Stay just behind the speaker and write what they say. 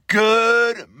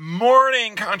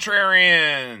morning,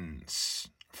 contrarians.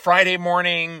 Friday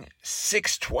morning,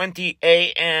 6:20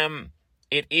 a.m.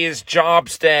 It is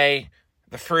Jobs Day,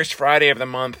 the first Friday of the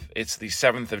month. It's the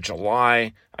 7th of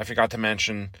July. I forgot to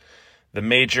mention the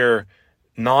major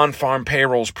non-farm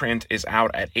payrolls print is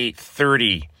out at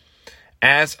 8:30.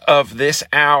 As of this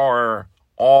hour,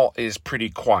 all is pretty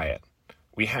quiet.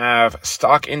 We have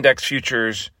stock index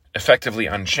futures effectively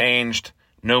unchanged.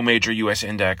 No major U.S.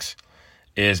 index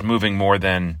is moving more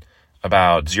than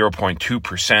about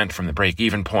 0.2% from the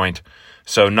break-even point,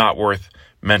 so not worth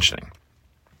mentioning.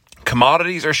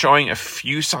 Commodities are showing a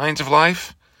few signs of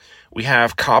life. We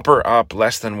have copper up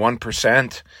less than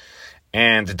 1%,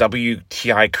 and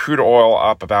WTI crude oil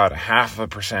up about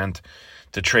 0.5%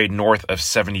 to trade north of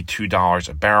 $72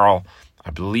 a barrel. I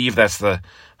believe that's the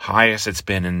highest it's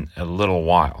been in a little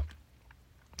while.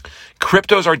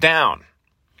 Cryptos are down.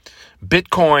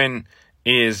 Bitcoin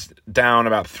is down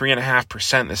about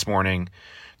 3.5% this morning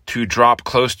to drop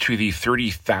close to the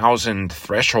 30,000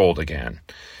 threshold again.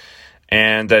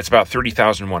 And it's about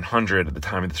 30,100 at the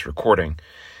time of this recording.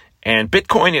 And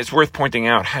Bitcoin, is worth pointing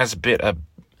out, has been a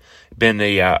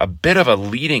bit of a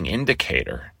leading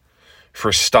indicator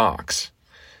for stocks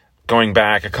going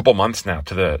back a couple months now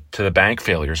to the bank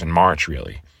failures in March,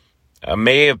 really.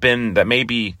 May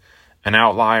be an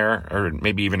outlier or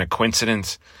maybe even a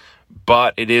coincidence,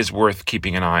 but it is worth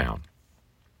keeping an eye on.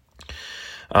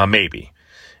 Maybe.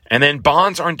 And then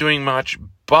bonds aren't doing much,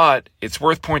 but it's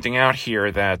worth pointing out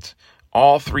here that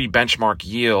all three benchmark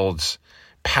yields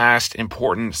passed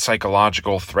important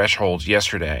psychological thresholds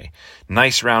yesterday.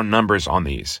 Nice round numbers on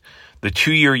these. The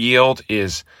 2-year yield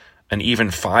is an even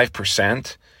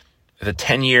 5%, the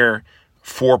 10-year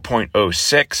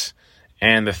 4.06,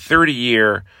 and the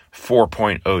 30-year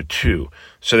 4.02.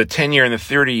 So the 10-year and the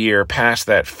 30-year passed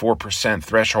that 4%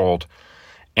 threshold.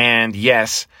 And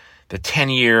yes, the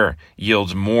 10-year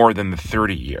yields more than the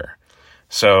 30-year.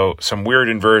 So some weird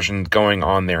inversion going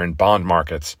on there in bond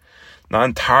markets. Not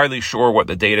entirely sure what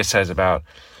the data says about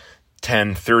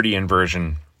 10-30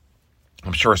 inversion.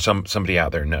 I'm sure somebody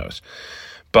out there knows.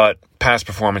 But past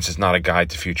performance is not a guide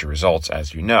to future results,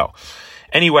 as you know.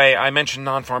 Anyway, I mentioned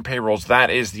non-farm payrolls. That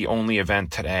is the only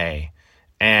event today,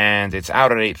 and it's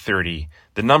out at 8:30.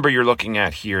 The number you're looking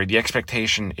at here, the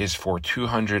expectation is for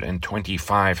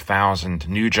 225,000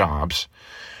 new jobs,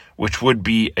 which would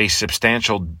be a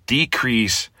substantial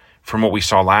decrease from what we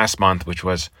saw last month, which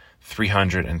was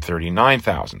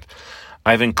 339,000.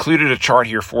 I've included a chart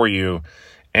here for you,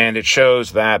 and it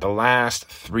shows that the last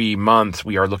 3 months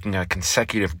we are looking at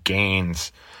consecutive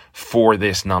gains for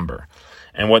this number.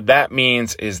 And what that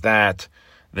means is that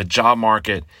the job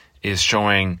market is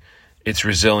showing its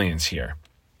resilience here.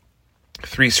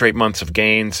 3 straight months of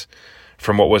gains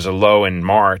from what was a low in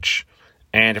March.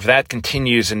 And if that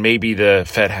continues, then maybe the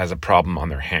Fed has a problem on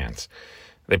their hands.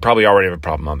 They probably already have a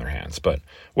problem on their hands, but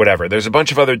whatever. There's a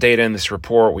bunch of other data in this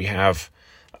report. We have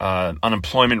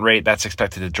unemployment rate that's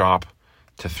expected to drop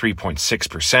to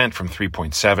 3.6% from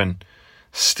 3.7%.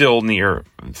 Still near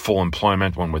full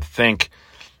employment, one would think.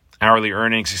 Hourly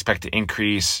earnings expect to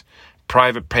increase,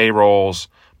 private payrolls,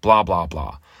 blah, blah,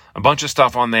 blah. A bunch of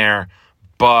stuff on there,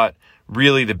 but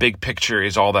really the big picture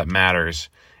is all that matters.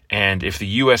 And if the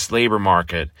U.S. labor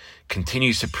market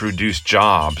continues to produce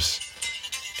jobs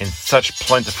in such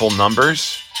plentiful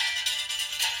numbers,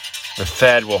 the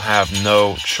Fed will have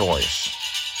no choice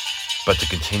but to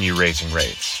continue raising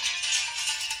rates.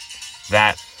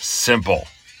 That simple.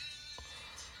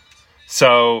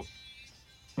 So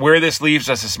where this leaves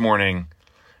us this morning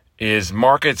is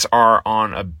markets are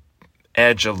on a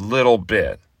edge a little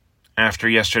bit after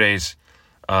yesterday's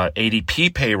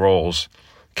ADP payrolls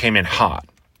came in hot.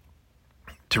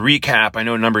 To recap, I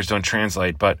know numbers don't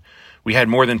translate, but we had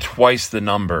more than twice the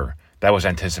number that was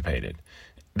anticipated.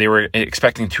 They were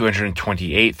expecting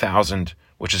 228,000,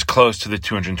 which is close to the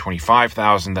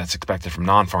 225,000 that's expected from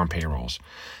non-farm payrolls.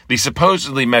 They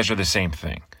supposedly measure the same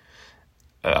thing.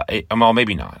 Well,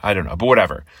 maybe not. I don't know, but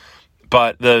whatever.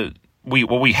 But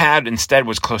what we had instead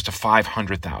was close to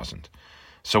 500,000.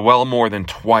 So well more than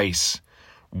twice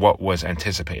what was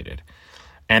anticipated.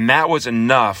 And that was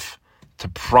enough to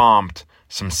prompt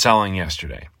some selling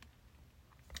yesterday.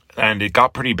 And it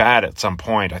got pretty bad at some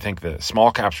point. I think the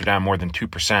small caps were down more than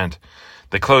 2%.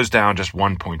 They closed down just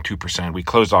 1.2%. We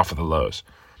closed off of the lows.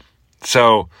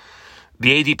 So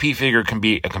the ADP figure can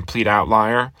be a complete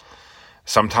outlier.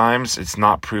 Sometimes it's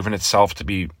not proven itself to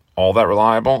be all that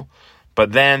reliable.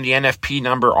 But then the NFP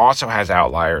number also has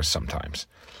outliers sometimes.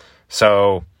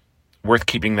 So worth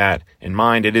keeping that in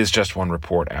mind. It is just one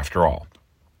report after all.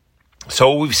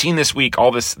 So we've seen this week,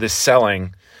 all this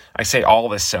selling. I say all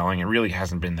this selling. It really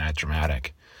hasn't been that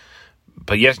dramatic.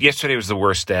 But yesterday was the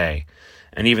worst day,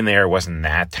 and even there it wasn't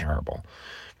that terrible.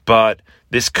 But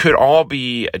this could all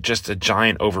be just a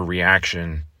giant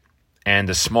overreaction and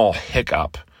a small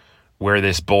hiccup where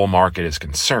this bull market is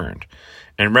concerned.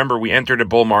 And remember, we entered a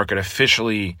bull market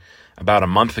officially about a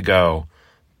month ago,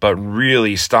 but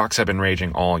really stocks have been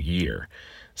raging all year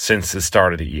since the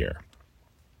start of the year.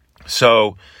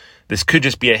 So this could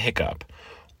just be a hiccup.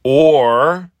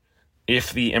 Or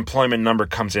if the employment number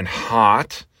comes in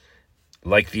hot,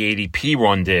 like the ADP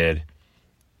one did,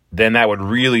 then that would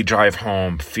really drive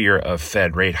home fear of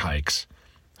Fed rate hikes,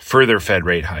 further Fed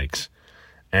rate hikes.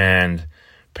 And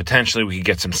potentially we could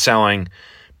get some selling,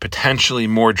 potentially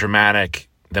more dramatic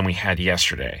than we had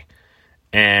yesterday.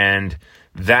 And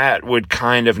that would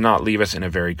kind of not leave us in a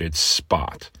very good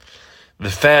spot. The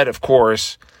Fed, of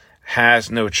course,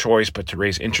 has no choice but to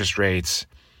raise interest rates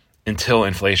until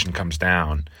inflation comes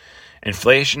down.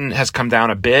 Inflation has come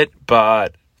down a bit,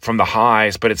 but from the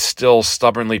highs, but it's still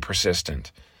stubbornly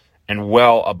persistent and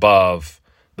well above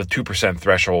the 2%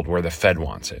 threshold where the Fed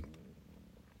wants it.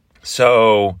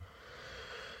 So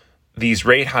these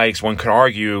rate hikes, one could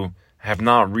argue, have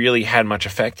not really had much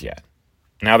effect yet.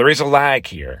 Now, there is a lag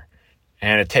here,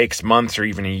 and it takes months or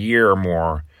even a year or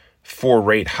more for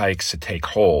rate hikes to take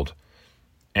hold.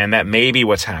 And that may be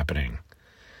what's happening.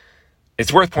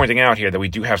 It's worth pointing out here that we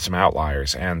do have some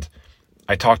outliers. And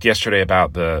I talked yesterday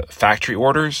about the factory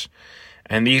orders,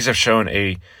 and these have shown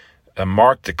a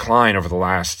marked decline over the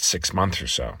last 6 months or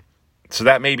so. So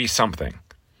that may be something.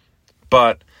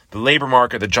 But the labor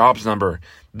market, the jobs number,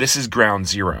 this is ground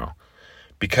zero,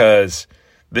 because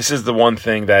this is the one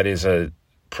thing that is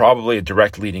probably a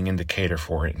direct leading indicator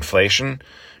for inflation,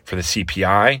 for the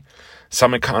CPI.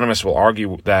 Some economists will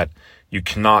argue that you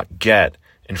cannot get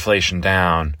inflation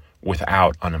down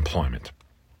without unemployment.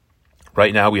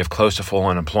 Right now, we have close to full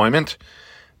unemployment.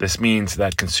 This means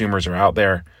that consumers are out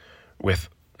there with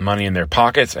money in their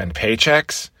pockets and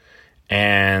paychecks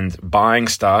and buying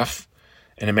stuff,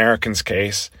 in Americans'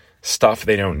 case, stuff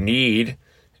they don't need,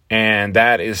 and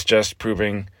that is just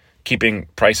keeping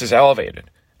prices elevated.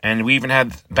 And we even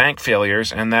had bank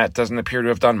failures, and that doesn't appear to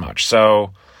have done much.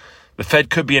 So the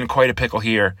Fed could be in quite a pickle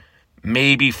here,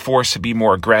 maybe forced to be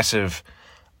more aggressive.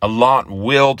 A lot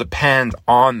will depend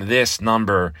on this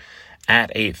number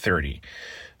at 8:30.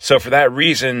 So for that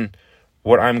reason,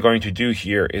 what I'm going to do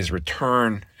here is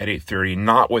return at 8:30,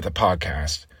 not with a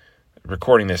podcast.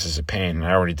 Recording this is a pain, and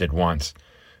I already did once.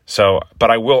 But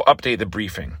I will update the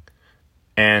briefing.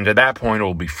 And at that point, it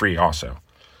will be free also.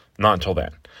 Not until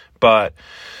then.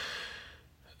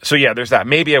 So yeah, there's that.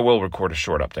 Maybe I will record a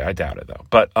short update. I doubt it, though.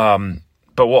 But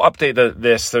we'll update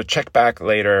this. So check back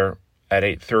later at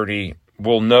 8:30.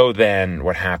 We'll know then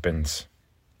what happens.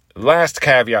 Last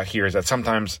caveat here is that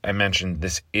sometimes I mentioned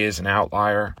this is an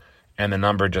outlier, and the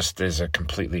number just is a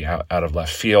completely out of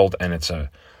left field, and it's a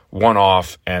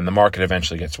one-off, and the market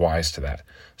eventually gets wise to that.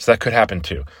 So that could happen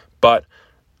too. But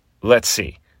let's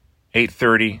see.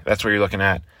 8:30, that's what you're looking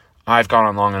at. I've gone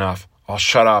on long enough. I'll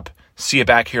shut up. See you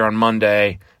back here on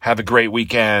Monday. Have a great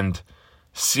weekend.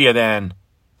 See you then.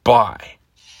 Bye.